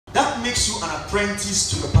makes you an apprentice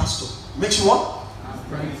to the pastor? Makes you what?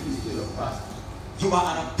 Apprentice to the pastor. You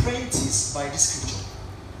are an apprentice by this scripture.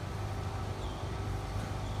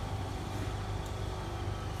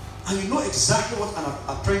 And you know exactly what an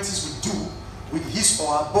apprentice will do with his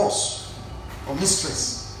or her boss or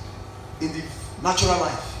mistress in the natural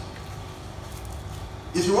life.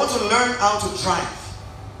 If you want to learn how to drive,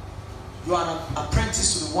 you are an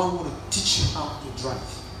apprentice to the one who will teach you how to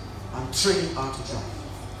drive and train you how to drive.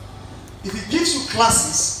 If he gives you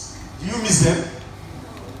classes, do you miss them?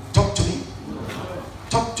 Talk to me.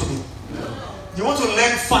 Talk to me. You want to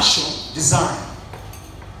learn fashion, design,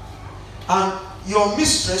 and your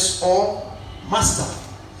mistress or master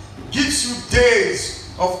gives you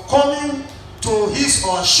days of coming to his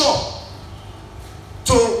or her shop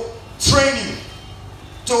to train you,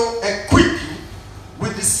 to equip you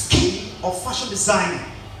with the skill of fashion designing.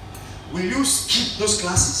 Will you skip those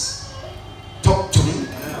classes? Talk to me.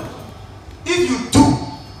 If you do,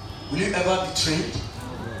 will you ever be trained?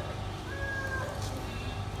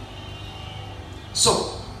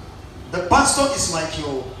 So, the pastor is like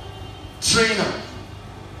your trainer.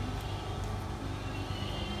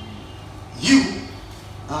 You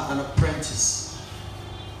are an apprentice.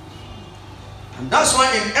 And that's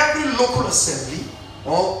why in every local assembly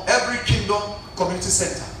or every kingdom community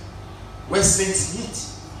center where saints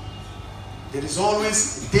meet, there is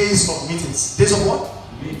always days of meetings. Days of what?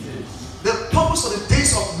 Meetings. The purpose of the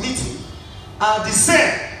days of meeting are the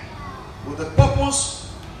same with the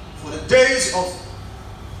purpose for the days of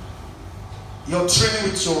your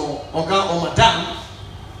training with your Oga or Madam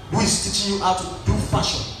who is teaching you how to do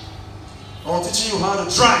fashion or teaching you how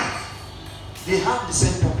to drive. They have the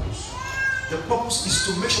same purpose. The purpose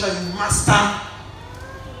is to make sure that you master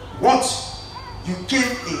what you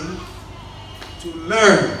came in to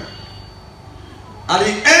learn. At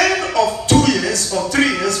the end of 2 years or 3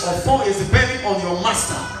 years or 4 years, depending on your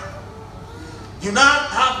master, you now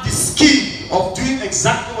have the skill of doing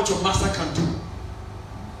exactly what your master can do.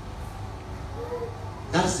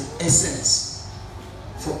 That's the essence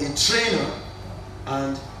for a trainer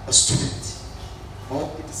and a student, or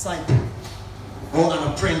a disciple, or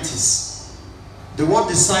an apprentice. The word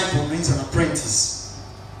disciple means an apprentice.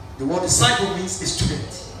 The word disciple means a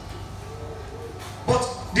student. But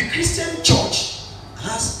the Christian church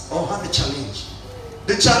has a challenge.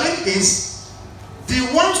 The challenge is the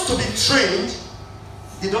ones to be trained,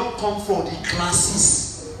 they don't come for the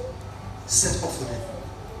classes set up for them.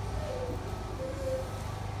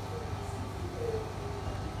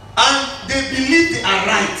 And they believe they are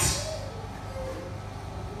right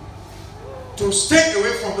to stay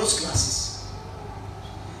away from those classes.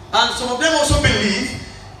 And some of them also believe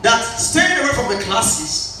that staying away from the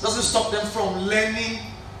classes doesn't stop them from learning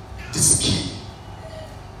the skill.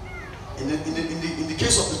 In the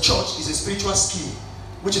case of the church, is a spiritual skill,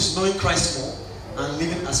 which is knowing Christ more and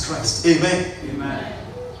living as Christ. Amen. Amen.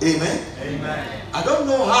 Amen. Amen. I don't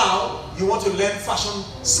know how you want to learn fashion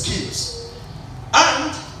skills,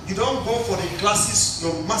 and you don't go for the classes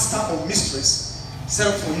your master or mistress set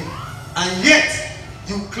up for you, and yet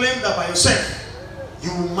you claim that by yourself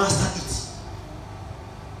you will master it.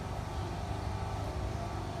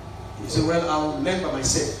 You say, well, I will learn by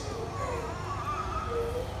myself.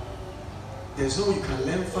 There's no way you can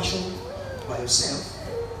learn fashion by yourself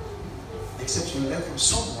except you learn from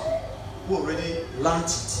someone who already learned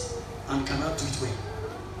it and cannot do it well.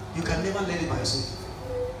 You can never learn it by yourself.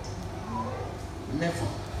 Never.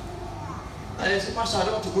 And I say, Pastor, I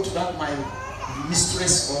don't want to go to that my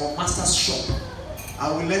mistress or master's shop.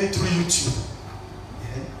 I will learn it through YouTube.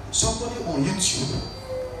 Yeah. Somebody on YouTube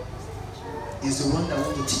is the one that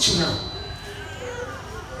wants to teach you now.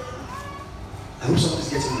 I hope somebody's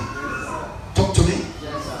getting me. Talk to me.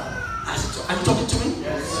 Yes, sir. Are you talking to me?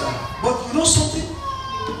 Yes, sir. But you know something?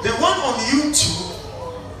 The one on YouTube,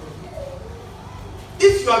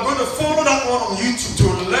 if you are going to follow that one on YouTube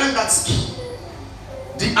to learn that skill,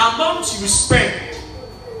 the amount you will spend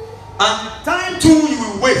and the time too you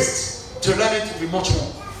will waste to learn it will be much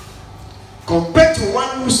more compared to one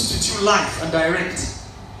who sits with you live and direct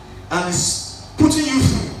and is putting you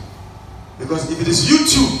through. Because if it is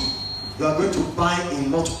YouTube, you are going to buy a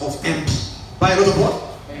lot of envy. Buy a lot of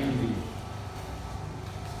what? Envy.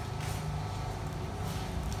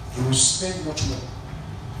 You will spend much more.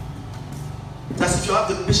 That's if you have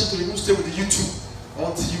the patience to even stay with the YouTube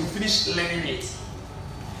until you finish learning it.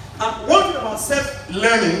 And one thing about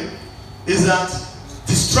self-learning is that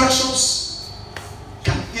distractions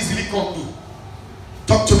can easily come in.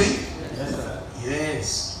 Talk to me. Yes, sir.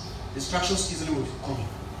 Yes. Distractions easily will come in.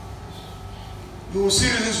 You will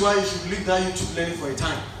see reasons why you should leave that YouTube learning for a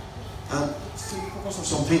time and focus on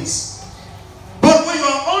some things. But when you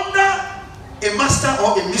are under a master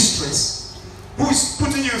or a mistress who is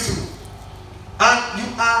putting you through, and you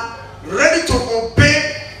are ready to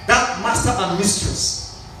obey that master and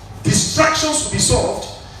mistress, distractions will be solved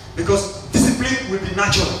because discipline will be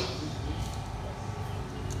natural.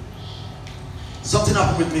 Something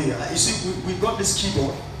happened with me. You see, we got this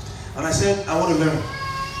keyboard, and I said, I want to learn.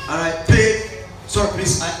 And I paid, sorry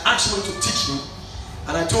please, I asked somebody to teach me,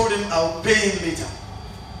 and I told him I'll pay him later,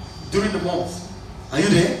 during the month. Are you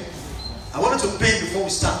there? I wanted to pay before we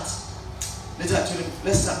start. Later I told him,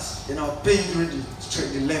 let's start. Then I'll pay him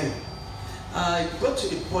during the learning. I got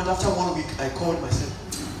to a point after 1 week, I called him, I said,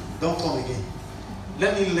 don't come again.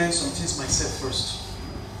 Let me learn some things myself first,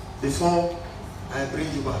 before I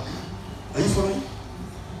bring you back. Are you following?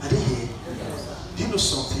 Are they here? Do you know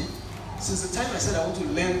something? Since the time I said I want to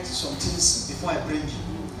learn some things before I bring you,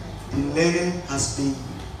 the learning has been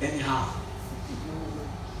anyhow.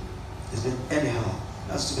 It's been anyhow.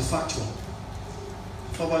 That's to be factual.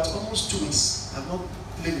 For about almost 2 weeks, I've not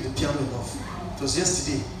played with the piano enough. It was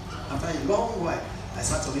yesterday. After a long while, I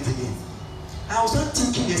sat on it again. I was not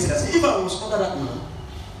thinking yesterday, I said, if I was under that man,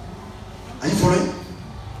 are you following?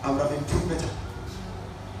 I would have improved better.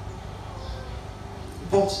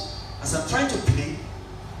 But as I'm trying to play,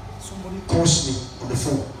 somebody calls me on the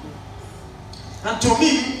phone. And to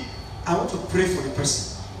me, I want to pray for the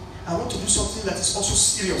person. I want to do something that is also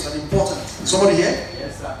serious and important. Somebody here?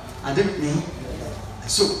 Yes, sir. Are they with me?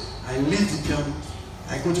 Yes. So I leave the piano.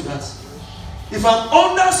 I go to that. If I'm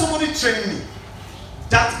under somebody training me,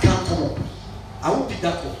 that can't come up. I won't pick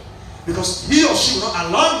that up. Because he or she will not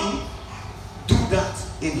allow me to do that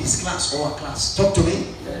in his class or her class. Talk to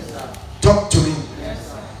me. Yes, sir. Talk to me.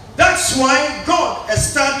 Yes, sir. That's why God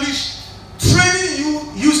established training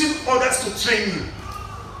you using others to train you.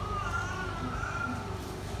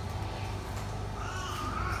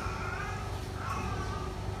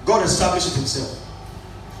 God established it himself.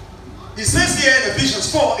 He says here in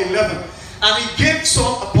Ephesians 4:11, and he gave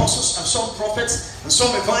some apostles and some prophets and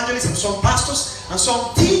some evangelists and some pastors and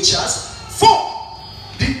some teachers for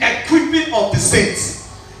the equipping of the saints.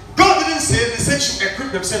 God didn't say the saints should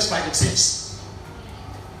equip themselves by themselves.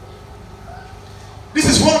 This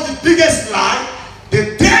is one of the biggest lies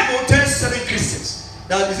the devil tells certain Christians.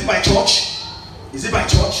 That is it by church? Is it by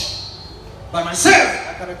church? By myself,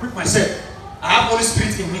 I can equip myself. I have Holy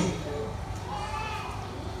Spirit in me.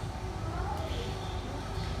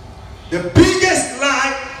 The biggest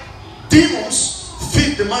lie demons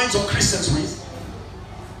feed the minds of Christians with.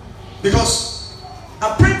 Because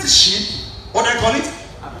apprenticeship, what do I call it?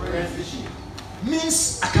 Apprenticeship.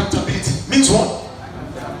 Means accountability. Means what?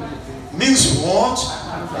 Accountability. Means what?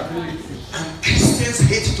 Accountability. And Christians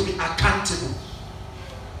hate to be accountable.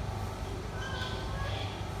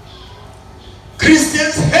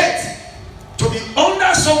 Christians hate to be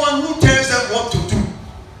under someone who tells them what to do,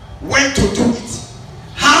 when to do it,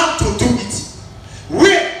 how to do it,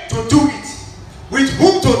 where to do it, with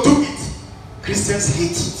whom to do it. Christians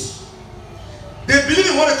hate it. They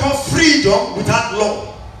believe in what they call freedom without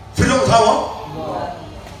law. Freedom without what? Law.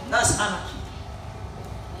 That's anarchy.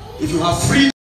 If you have freedom